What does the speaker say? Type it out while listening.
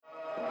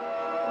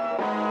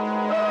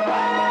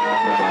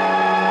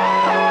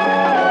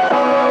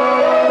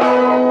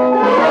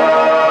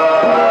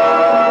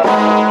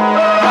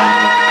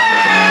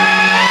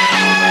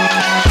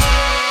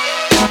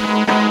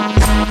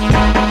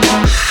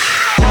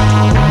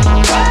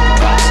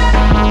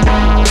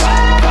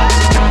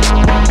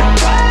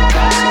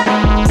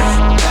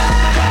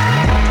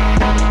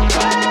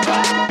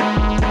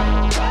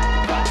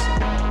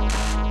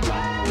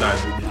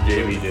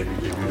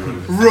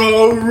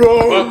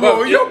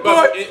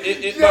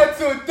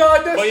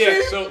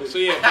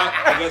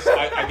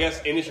I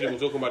guess initially we're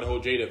talking about the whole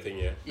Jada thing,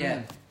 yeah?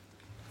 Yeah.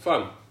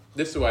 Fun.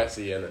 This is why I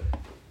see it.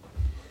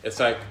 It's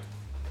like,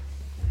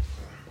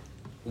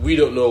 we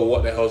don't know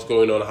what the hell's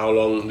going on, how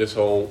long this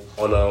whole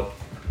on a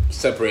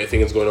separated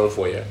thing is going on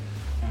for you.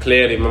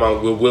 Clearly, my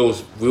man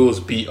Will's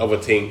beat other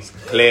things.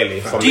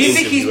 Clearly, from do you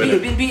think he's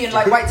been beaten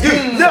like white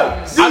team?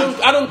 No,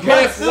 I don't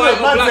care if white or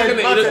black in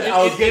it.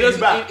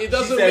 It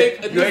doesn't make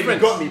a difference. You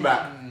got me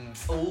back.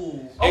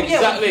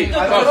 Exactly.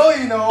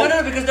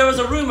 No, because there was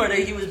a rumor that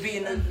he was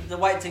beating the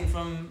white thing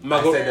from.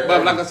 But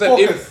like I said,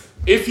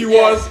 if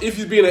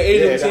he's being an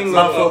Asian thing,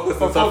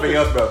 focus on something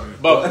else, bro.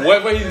 But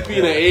whether he's being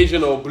an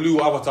Asian or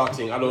blue avatar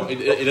thing,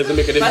 it doesn't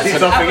make a difference. There's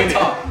something in it.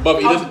 But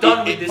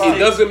it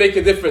doesn't make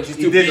a difference. He's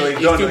still doing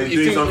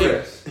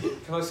something.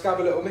 Can I scab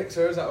a little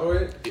mixer? Is that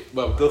alright?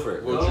 Well, go for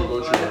it. Go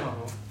through.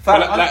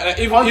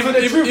 Until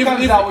the truth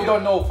comes out, we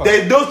don't know.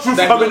 There's no truth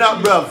coming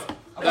out, bruv.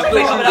 There's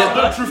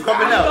no truth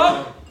coming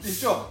out. You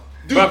sure?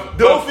 Dude,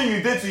 the whole thing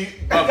you did to you,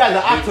 these guys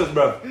are actors,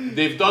 bruv.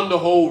 They've done the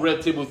whole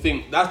red table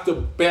thing. That's the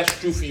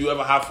best truth you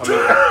ever have for me.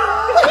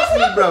 Trust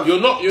me, bruv.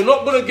 You're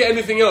not gonna get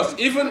anything else.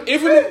 Even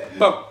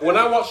but when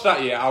I watched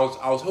that, I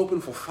was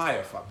hoping for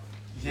fire, fam.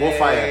 More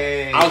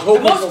fire. I was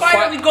hoping the most for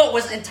fire we got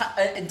was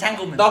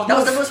entanglement. That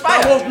was the most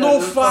fire. That was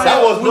no fire.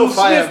 That was no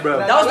fire, bro.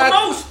 That was the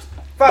most.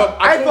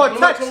 I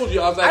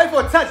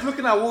thought touch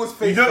looking at Will's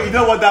face. You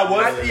know what that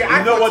was? You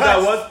know what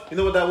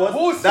that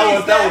was? That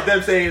was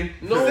them saying.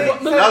 No, that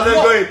was them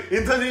going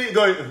internally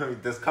going.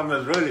 This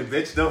camera's rolling,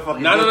 bitch. Don't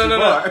fucking go too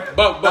far.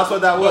 But that's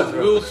what that was.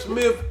 Bro. Will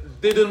Smith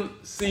didn't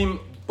seem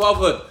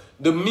bothered.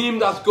 The meme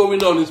that's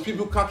going on is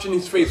people capturing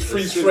his face,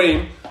 freeze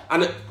frame,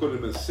 and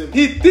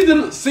he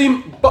didn't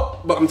seem. But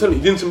I'm telling you,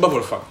 he didn't seem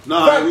bothered, fam.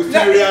 No, he was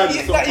very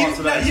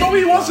No,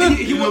 he wasn't.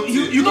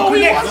 You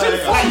connect.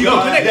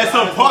 There's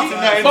some parts in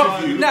that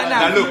interview.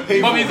 Nah. Look,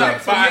 Bobby's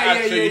like, I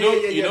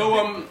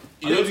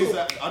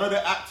know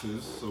they're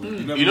actors. So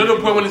you know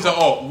the point when it's like,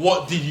 oh,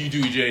 what did you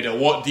do, Jada?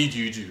 What did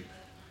you do?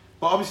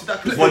 But obviously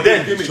that could But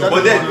then you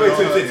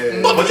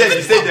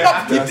say they're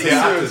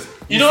actors.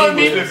 You know what I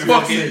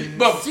mean?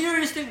 But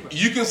Serious thing, bro.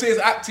 you can say it's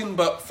acting,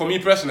 but for me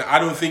personally, I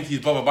don't think he's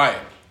bothered by it.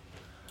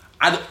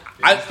 I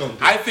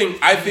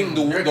think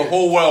the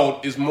whole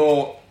world is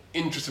more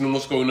interested in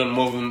what's going on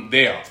more than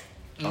they are.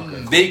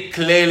 Okay. They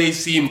clearly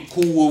seem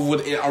cool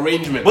with the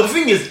arrangement. But the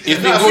thing is,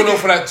 it's been going on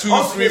for like 2,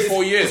 3,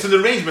 4 years. It's an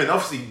arrangement.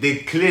 Obviously, they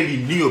clearly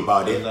knew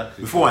about it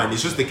beforehand.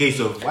 It's just a case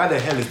of why the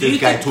hell is this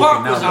guy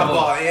talking now?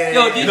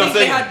 Yo, do you think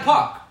they had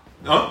Pac?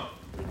 Huh?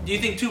 Do you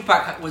think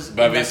Tupac was in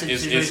but that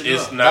it's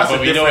situation?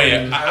 but we know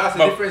it. That's a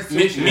different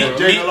situation.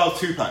 Jay allowed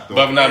Tupac though.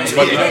 But you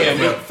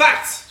know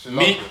Facts.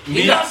 Me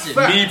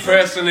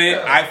personally,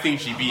 I think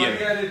she beat him.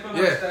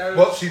 Yeah.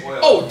 What she?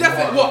 Oh,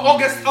 definitely. What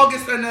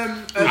August and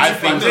I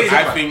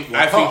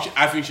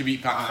think she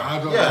beat Pac.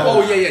 Yeah.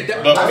 Oh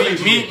yeah. But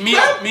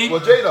me. Well,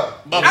 Jada.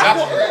 But I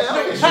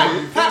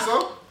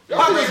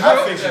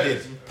think she did.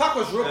 Pac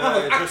was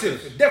active.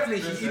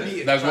 Definitely he beat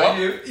it. That's what?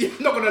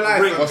 I'm not gonna lie.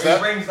 What's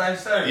that? Rings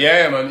downstairs.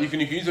 Yeah, man. You can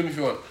use them if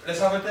you want. Let's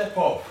have a dip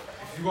off.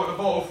 If you got the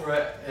bottle for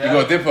it, You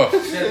got a dip off.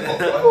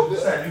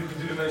 100%. You can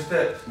do the most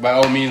dips. By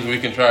all means, we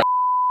can try.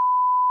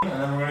 And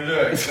then we're gonna do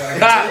it.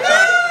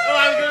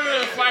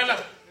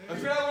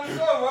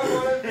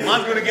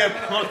 Man's gonna get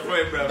pumped for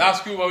it, bro. That's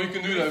cool, but we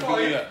can do that. We can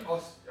do that.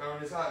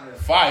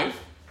 5?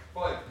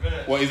 5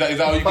 minutes. What is that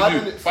what you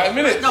can do? 5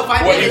 minutes? No,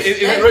 5 what, minutes.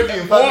 Is it ready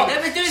in 5 Let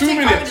minutes? me do it 2 in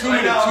minutes. 5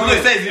 minutes. 2 minutes.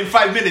 It says in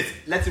 5 minutes.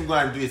 Let him go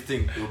and do his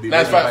thing. It will be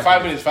That's ready in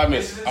 5 minutes. 5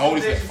 minutes. I hold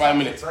it 5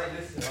 minutes. I'll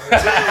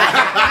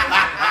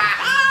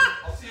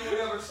see you on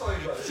the other side.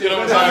 You know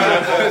what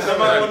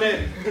I'm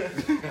saying?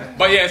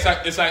 But yeah,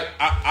 it's like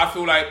I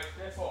feel like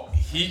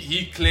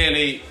he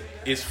clearly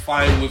is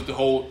fine with the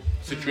whole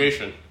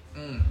situation.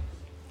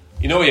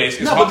 You know, yeah. It's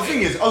no, but the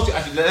thing is, also,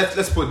 actually,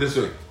 let's put it this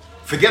way.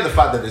 Forget the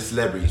fact that they're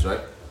celebrities,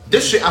 right?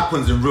 This shit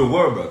happens in real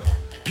world, bro.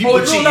 People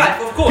cheat.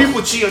 Life, of course.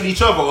 People cheat on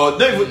each other, or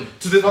not even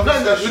to the.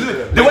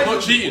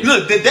 not cheating.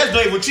 No, that's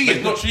not even cheating.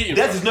 It's not cheating.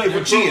 That is not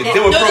even cheating. They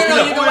were broken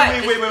up. You know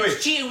wait.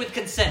 Wait. Cheating with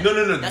consent. No.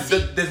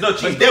 There's no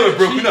cheating. They were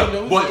broken up.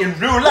 But in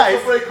real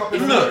life,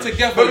 no,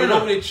 together. You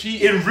know they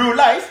cheat. In real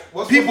life,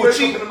 people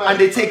cheat and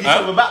they take each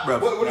other back, bro.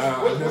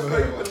 What's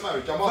breaking up in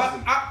marriage?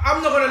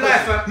 I'm not gonna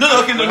lie, fam.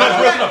 No, okay, no, not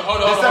broken up.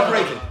 Hold on. They're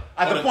separated.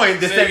 At the point,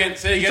 they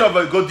say each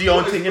other go do your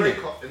own thing, innit?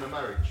 In a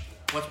marriage.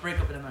 What's break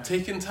up in a marriage?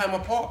 Taking time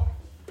apart.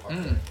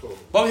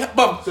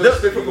 But So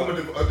it's different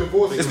from a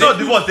divorce. It's not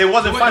divorce. They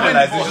wasn't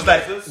finalized. It's just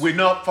like we're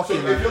not So fucking.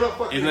 if you're not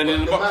fucking, Isn't it in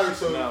the the box? marriage,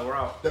 so we're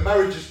out. the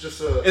marriage is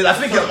just a. I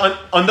think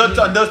on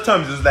those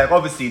terms, it's like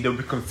obviously they'll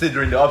be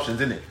considering the options,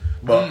 innit?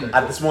 But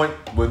at this point,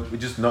 we're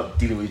just not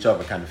dealing with each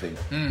other, kind of thing.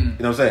 You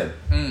know what I'm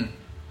saying?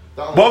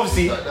 But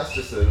obviously- that's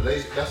just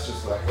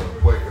like a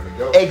boyfriend and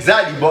girl.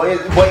 Exactly, but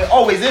it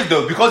always is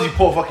though, because you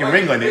put a fucking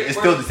ring on it. It's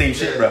still the same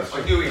shit, bro.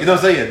 You know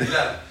what I'm saying?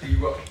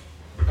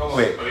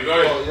 Wait,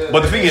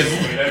 but the thing is,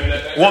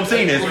 what I'm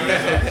saying is,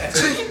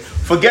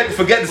 forget the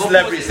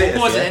celebrity status.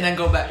 Pause it Yeah? and then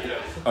go back.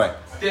 All right,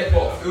 Dip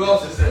off. Who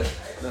else is there?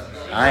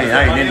 I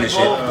ain't in this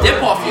shit.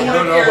 Dip off, you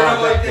know.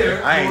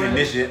 I ain't in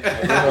this shit.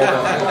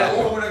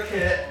 All the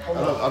kid. I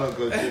don't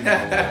go gym.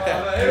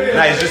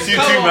 Nah, it's just you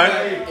two, man.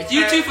 It's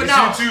you two for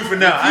now. It's you two for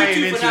now. I ain't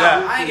You two into for now.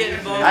 that. I ain't getting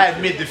involved. I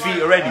admit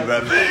defeat already, bro.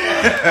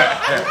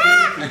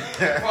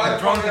 I'm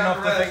drunk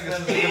enough to think this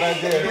is a good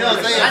idea. You know what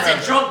I'm saying? Man's bro? a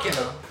drunk, you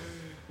know.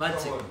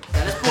 Man's a. Yeah,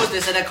 let's pause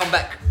this and then come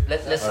back.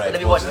 Let's Alright, let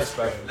me watch pause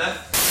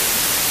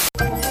this.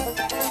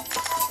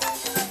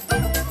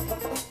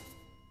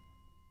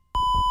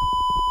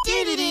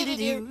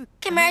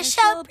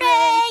 Commercial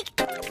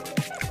break!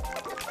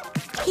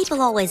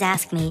 People always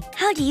ask me,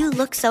 how do you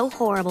look so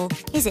horrible?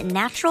 Is it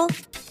natural?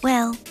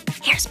 Well,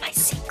 here's my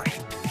secret.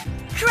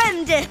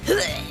 Creme de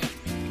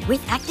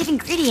With active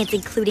ingredients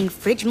including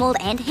fridge mold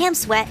and ham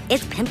sweat,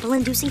 its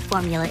pimple-inducing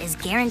formula is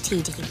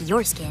guaranteed to keep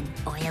your skin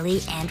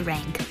oily and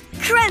rank.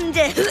 Creme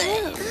de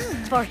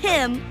for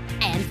him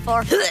and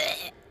for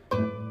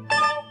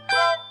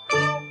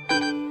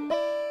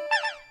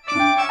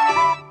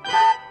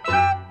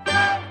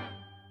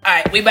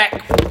Alright, we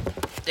back.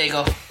 There you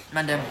go.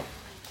 Mandem.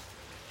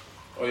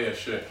 oh yeah,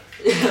 shit.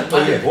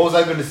 Oh yeah, what was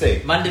I gonna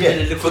say? Man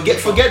didn't Yeah, look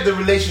forget the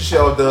relationship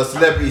or the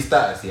celebrity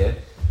status, yeah?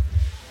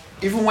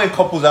 Even when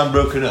couples aren't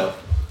broken up,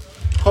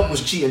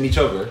 couples cheat on each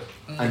other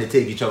and they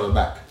take each other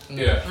back.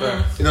 Yeah,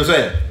 fair. You know what I'm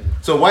saying?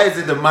 So why is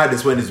it the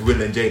maddest when it's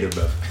Will and Jada,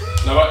 bro?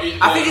 No, but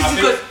I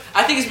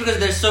think it's because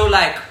they're so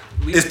like.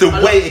 It's the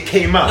way it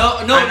came out. No,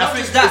 And I not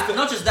think just that. it's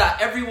Not just that.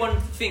 Everyone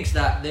thinks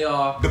that they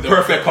are the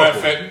perfect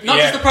couple. not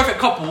just the perfect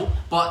couple,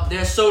 but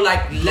they're so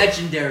like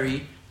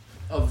legendary.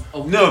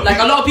 No, like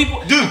a lot of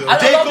people. Dude, a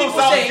lot of people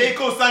say J.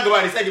 Cole sang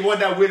about it. He said he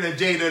want that Will and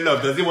Jada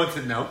love. Does he want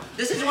it now?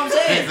 this is what I'm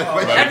saying.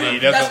 Maybe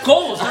That's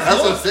goals.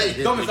 That's what I'm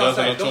saying. Don't doesn't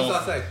start at all.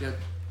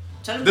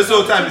 Tell them This to-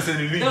 whole time it's an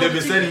illusion. No, They've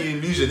been the selling thing- you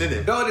an illusion,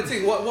 innit? No, the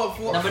thing, what?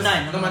 Number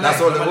nine. That's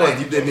all it was.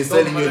 They've been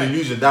selling you an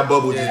illusion. That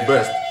bubble just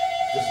burst.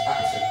 Just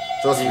accent.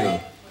 Trust me.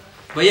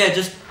 But yeah,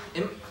 just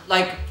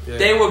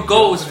they were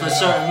goals for a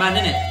certain man,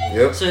 innit?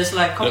 Yep. So it's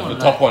like, come The on.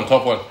 top like,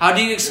 one. how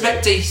do you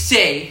expect to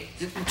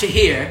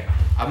hear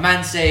a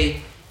man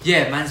say,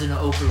 yeah, man's in an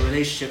open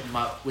relationship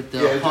with the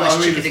Yeah, do you know hottest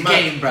what I mean? chick in It's the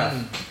mad. game,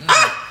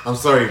 bruv? I'm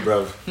sorry,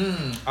 bro.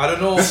 I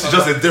don't know. This is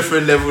just a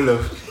different level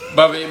of.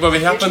 But it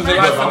happens in life,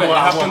 innit? It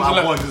happens in I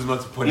life. want this man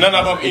to put it. No,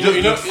 but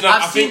you know, I've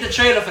I seen think. the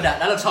trailer for that.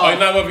 That looks Oh, hard.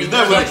 no, but It's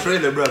not even a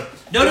trailer, bro.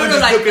 No,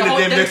 Just like, looking the whole- at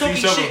them them next to talking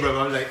each other, shit. bro.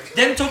 I'm like,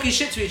 Them talking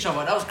shit to each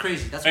other. That was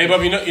crazy. That's Hey,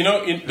 crazy. but you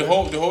know, in the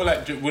whole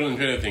like Will and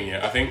Jada thing,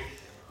 yeah. I think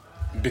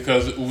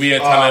because we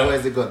are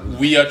where's it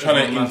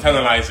trying gone? to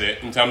internalize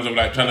it in terms of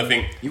like trying to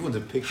think you want the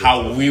picture.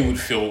 how we would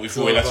feel if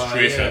we were in that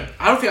situation.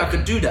 I don't think I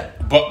could do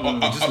that. But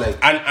just like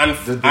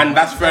and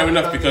that's fair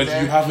enough because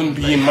you haven't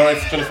been married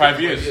for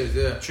 25 years.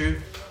 Yeah. True.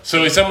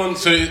 So it's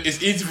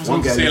easy for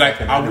someone to say like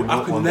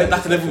that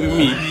could never be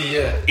me.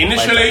 Yeah.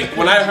 Initially,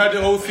 when I heard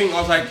the whole thing, I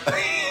was like,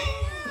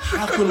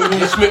 how can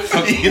Will Smith?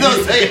 You know what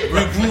I'm saying,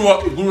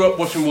 bro? We grew up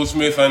watching Will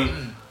Smith, and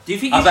Do you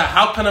think I was like,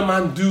 how can a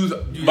man do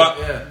that? But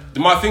yeah. the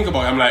more I think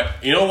about it, I'm like,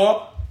 you know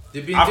what?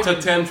 They've been After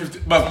given 10,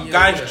 15, but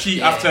guys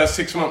cheat after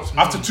 6 months,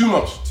 after 2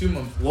 months. 2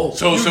 months. Whoa.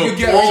 So You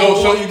get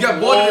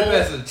bored of the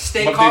person.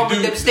 Stay but calm they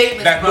with do- them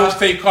statements, That bro. don't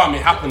stay calm.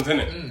 It happens,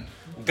 innit?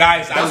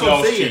 Guys and That's what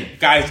I'm girls saying. cheat.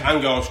 Guys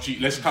and girls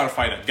cheat. Let's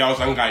clarify that. Girls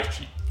and guys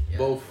cheat.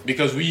 Both.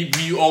 Because we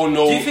all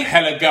know Do you think-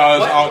 hella girls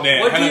what- out there,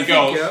 what do hella you think,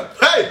 girls. yeah?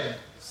 Hey!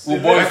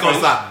 With Boyfriend.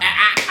 boyfriends.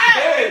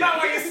 Hey, not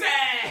what you say.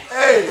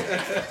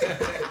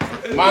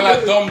 Man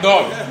like Dom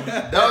Dog.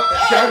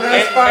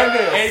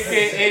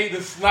 AKA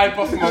the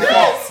sniper from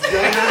afar.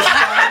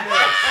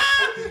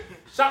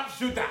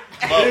 Sharpshooter.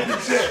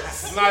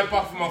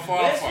 Sniper from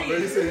afar.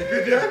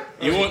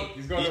 You won't.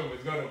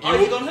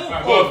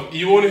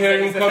 You won't hear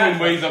him coming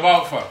where he's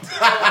about, fam.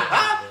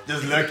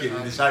 Just lurking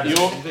in the shadow. You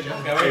won't.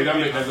 Hey, that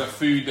make there's a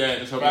food there.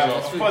 Just help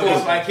us out.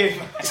 Man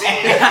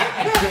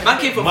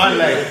came from Man,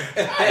 like,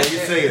 what you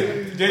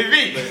saying?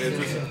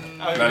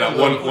 No.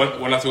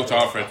 One let's go to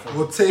Alfred.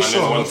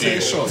 Rotation, And then one to you.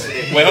 rotation.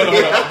 Wait, hold on.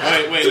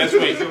 Wait, let's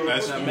wait.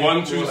 Let's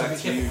 1, 2,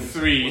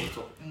 3.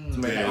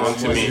 One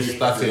to me.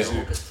 Start here.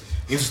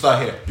 You need to start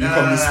here. You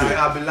come this way.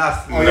 I'll be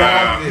last.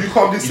 Nah. You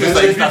come this way. Just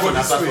like JB that's go what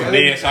this that's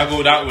way. Yes, I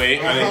go that way,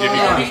 and then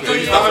JB goes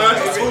this way.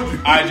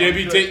 Alright, JB,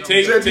 take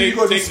JB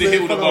go the this way,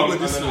 hit with the follow bong, go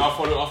and this then way.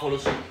 I'll follow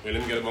suit. Wait,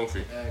 let me get the bong for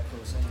you.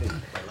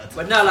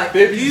 But now, like,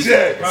 Baby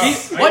Jet.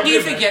 what do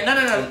you think? Yeah, no.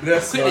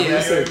 Quickly,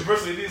 yeah.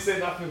 Personally, didn't say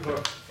nothing, bro.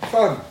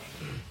 Fam.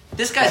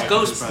 This guy's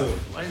ghost, bro.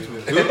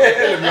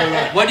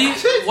 What do you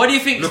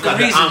think is Look the at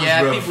the reason? arms, Yeah,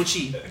 bro. people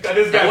cheat.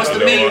 What's the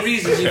main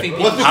reasons you think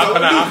people cheat? How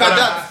can I?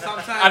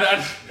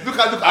 Look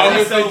at I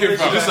was thinking,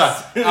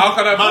 fam. How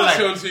can I Man, pass like,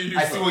 it on to you?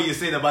 I see fam? what you're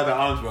saying about the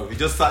arms, bro. He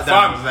just sat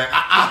down and was like,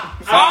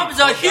 Arms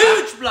are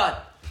huge, blood.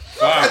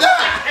 Fam.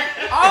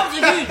 Arms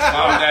are huge.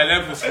 Fam, they're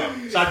levels, fam.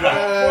 I've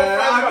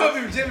not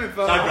been gymming,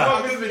 fam. I've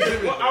not been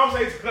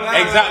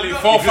gymming. Exactly,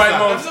 4 or 5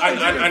 months and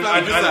I've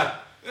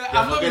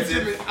not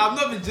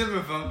been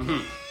gymming,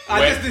 fam.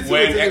 I just did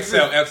wearing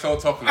XL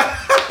top now.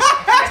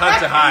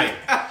 Time to hide.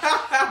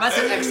 That's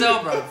an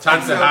XL, bro.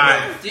 Time to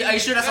hide. Are you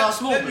sure that's not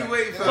small, bro?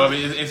 Bro,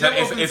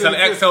 it's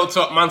an XL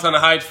top, man trying to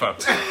hide, fam.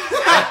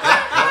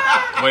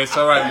 But it's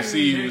alright, we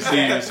see you,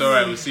 it's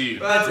alright, we see you.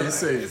 It's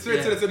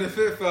straight to the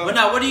 25th, fam. But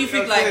now, what do you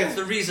think, like, is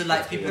the reason,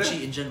 like, people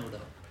cheat in general,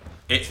 though?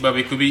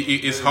 It could be,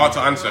 it's hard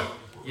to answer.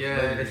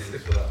 Yeah.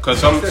 Because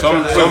some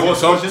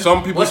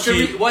people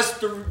cheat. What's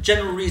the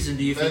general reason,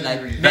 do you think,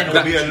 like, men that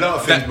could be a lot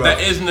of things, bro. That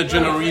isn't a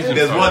general reason.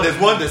 There's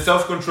one, there's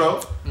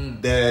self-control.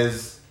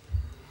 There's,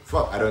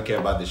 fuck, I don't care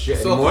about this shit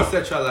So anymore.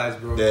 conceptualized,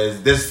 bro.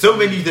 There's so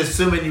many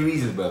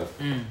reasons, bro.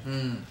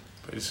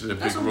 But this is a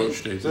big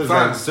roach day. There's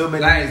Fam, like so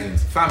many like,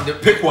 reasons. Fam,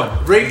 Pick one.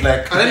 Ring.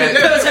 Like, Let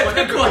me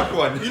pick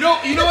one. You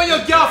know when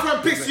your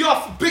girlfriend picks you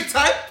off big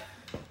time?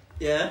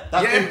 Yeah.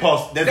 that's Yeah.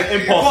 impulse. There's That-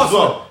 an impulse as impulse.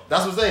 well.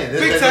 That's what I'm saying.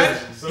 Big time.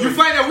 You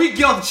find a weak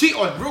girl to cheat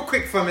on real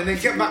quick, fam, and then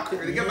get back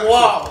quickly.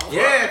 Wow.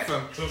 Yeah,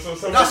 fam.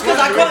 That's because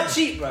I can't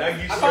cheat, bro. I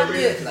can't do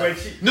it. Like.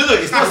 No,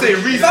 it's not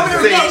saying reason. Fam, It's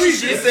it's not saying,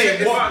 reason. it's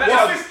saying what. No,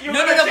 but if,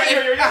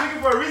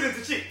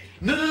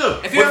 No.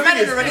 if you're a man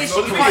in a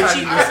relationship, you can't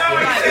cheat.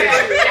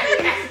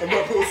 I'm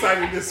not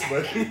co-signing this,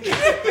 man.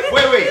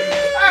 Wait.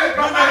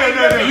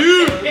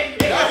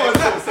 No.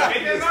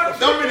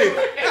 Dominic,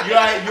 you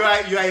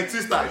are a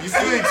twister. You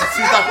still into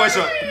twister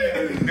question.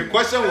 The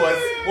question was,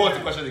 what was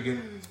the question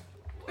again?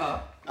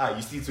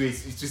 You still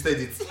twisted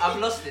it. I've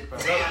lost it, bro.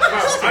 I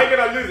ain't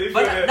gonna lose it.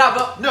 But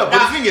No, but the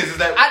thing is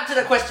that add to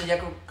the question,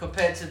 yeah,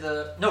 compared to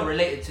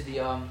related to the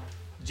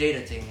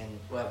Jada thing and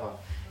whatever.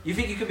 You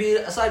think you could be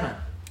a sideman?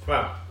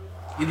 Wow.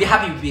 You'd be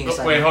happy with being a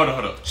sideman? Wait, hold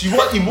on. he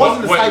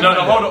wasn't a side. No,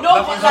 hold on. No,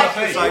 That's but what I'm like,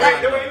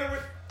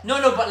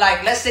 saying. but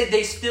like, let's say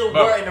they still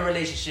were in a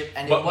relationship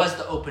and it was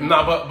the open.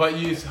 No, but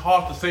it's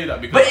hard to say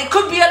that because. But it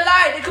could be a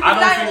lie. They could be I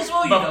don't lying think- as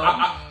well, you but know.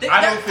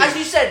 I don't think- As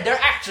you said, they're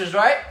actors,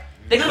 right?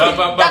 They could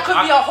But that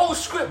could be a whole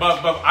script.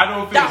 But I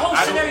don't think That whole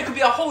scenario could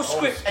be a whole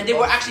script, and they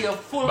were actually a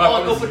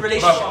full-on open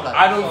relationship. But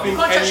I don't think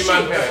Can't any just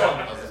man. cheat.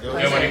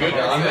 Yeah, when you good.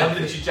 I'm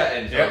literally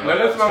chatting. Yeah, no,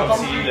 let's man come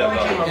see you. You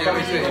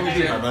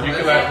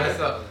can like.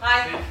 Hi.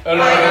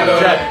 Hello.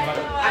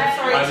 I'm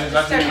sorry.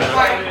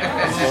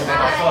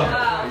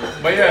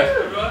 But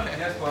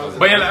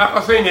yeah, like I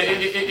was saying,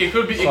 it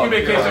could be a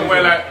case of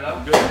where like.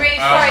 I'm really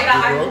sorry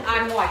that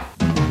I'm white.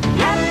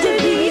 After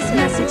these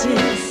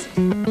messages,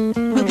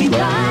 we'll be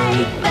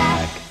right back.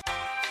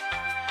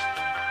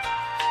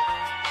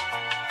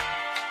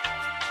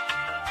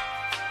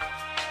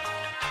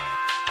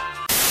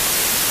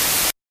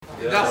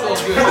 That's all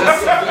good.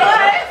 That's all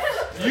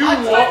good. You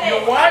what?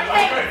 Your wife?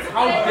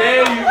 How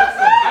dare you?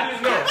 I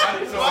didn't know.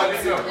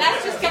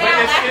 Let's just get But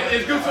out there.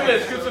 it's good to know.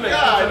 It's good to know.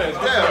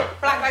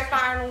 Black lives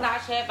matter and all that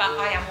shit, but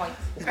I am white.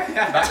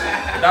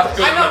 That's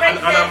good. I'm not And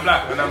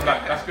racist. I'm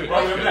black. That's good.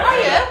 Are you?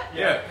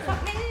 Yeah.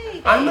 Fuck me.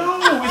 I know.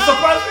 It's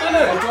surprising,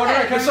 isn't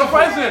it? It's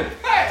surprising.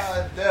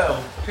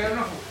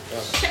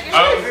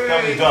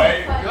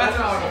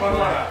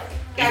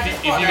 If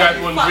you guys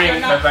want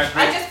drinks, that's like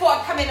I just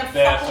thought I'd come in and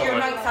fuck all your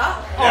nights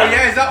up. Oh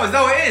yeah, is that what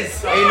it is?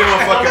 Ain't no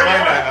one fucking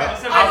mind that.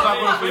 I How's that don't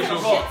going fuck for you, your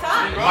so shit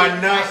up. My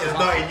night is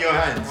not in your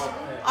hands.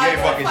 You ain't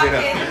fucking shit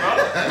up.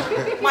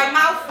 My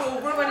mouth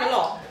will ruin a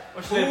lot.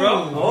 Wait,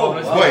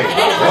 what?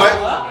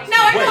 No,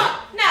 I'm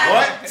not. No.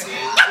 What?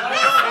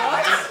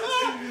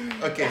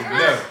 Okay,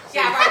 no.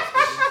 Yeah, right.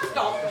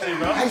 Stop.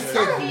 I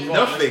said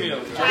nothing.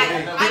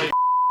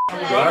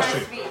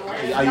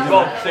 Are you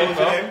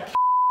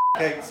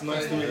Thanks,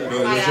 nice to meet you.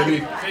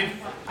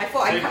 I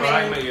thought I'd come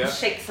in and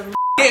shake some.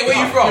 Hey, where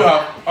you from?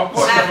 Of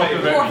course,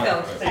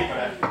 Cornfield.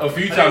 a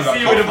few times. What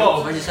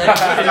did you say?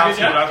 That's good. How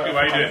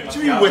you doing? What do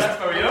you mean West?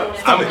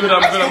 I'm good.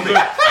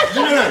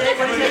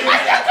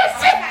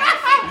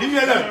 Leave me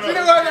alone. Leave me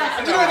alone.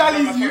 Do you know what that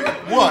leaves you?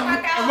 What?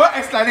 What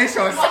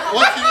explanations?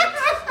 What?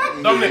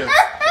 Dominic.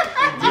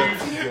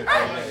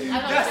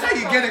 That's how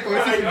you get it,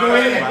 because it's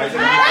going.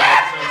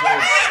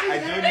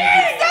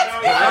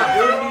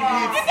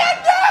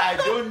 I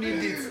don't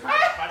need it.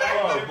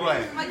 Oh boy.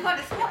 Oh my god,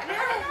 it's hot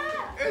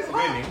now.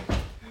 Really?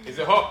 Is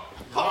it hot?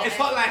 It's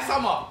hot like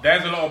summer.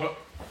 There's a lot of.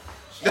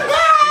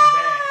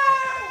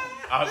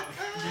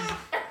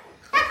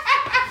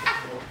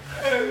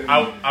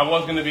 I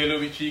was gonna be a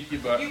little bit cheeky,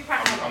 but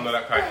I'm not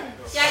that kind.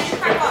 Yeah, you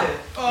crack on.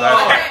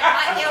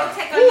 It'll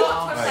take a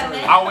lot for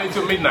Sunday. I'll wait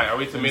till midnight. So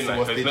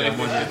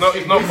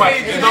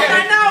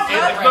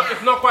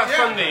it's not quite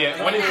Sunday yet.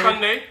 When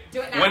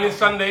it's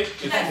Sunday, it's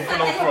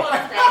full on froth.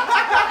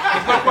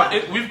 It's not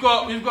quite. We've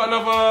got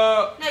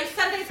another. No,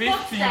 Sunday's 50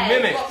 Boxing.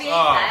 minutes. Got the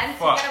Ah, weekend,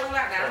 so fuck. get all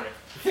that now.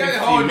 Yeah, the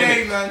whole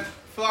day, man.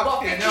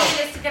 What, 15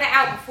 years to get it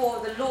out before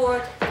the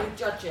Lord will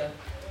judge you?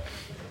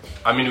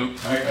 I mean,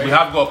 we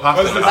have got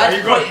pasta in the house.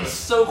 That's quite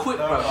so quick,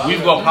 bro.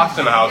 We've got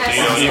pasta in the house, so,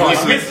 you know.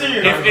 If we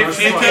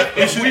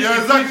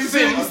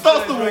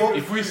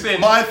sin,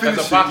 there's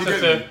a pasta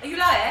to... Are you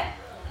lying?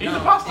 He's a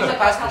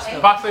pasta.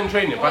 Pasta in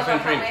training, pasta in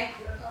training.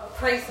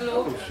 Praise the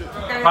Lord.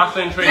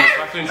 Pasta in training,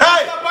 pasta in training.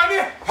 Hey!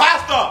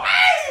 Pastor!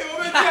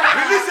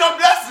 Release your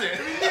blessing!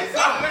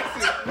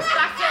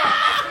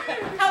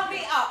 Help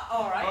me up,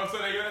 alright. So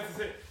then you're going to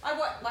say.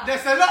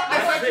 There's a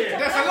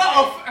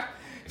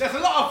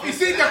lot of. You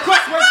see the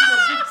cross went to the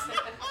boots.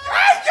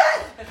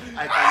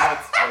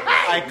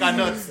 I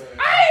cannot.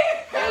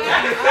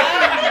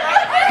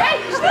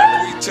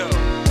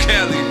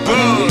 Kelly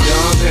Boom.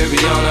 Baby,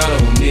 I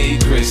don't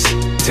need Chris.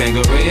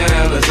 Tangerine,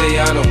 Alizé,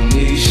 I don't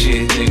need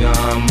shit. Nigga,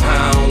 I'm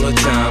high all the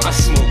time. I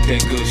smoke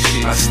that good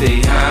shit. I stay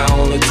high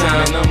all the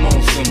time. And I'm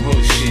on some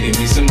hood shit. Give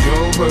me some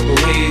Dro, purple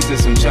haze, and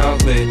some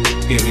chocolate.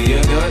 Give me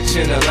a Dutch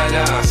and a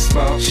lighter, I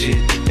spark shit.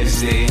 And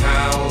stay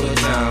high all the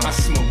time. I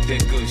smoke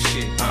that good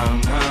shit.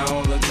 I'm high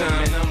all the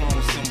time. And I'm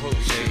on some hood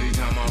shit. Every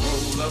time I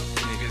roll up,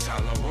 niggas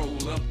holler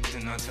roll up.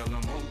 Then I tell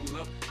them hold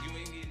up.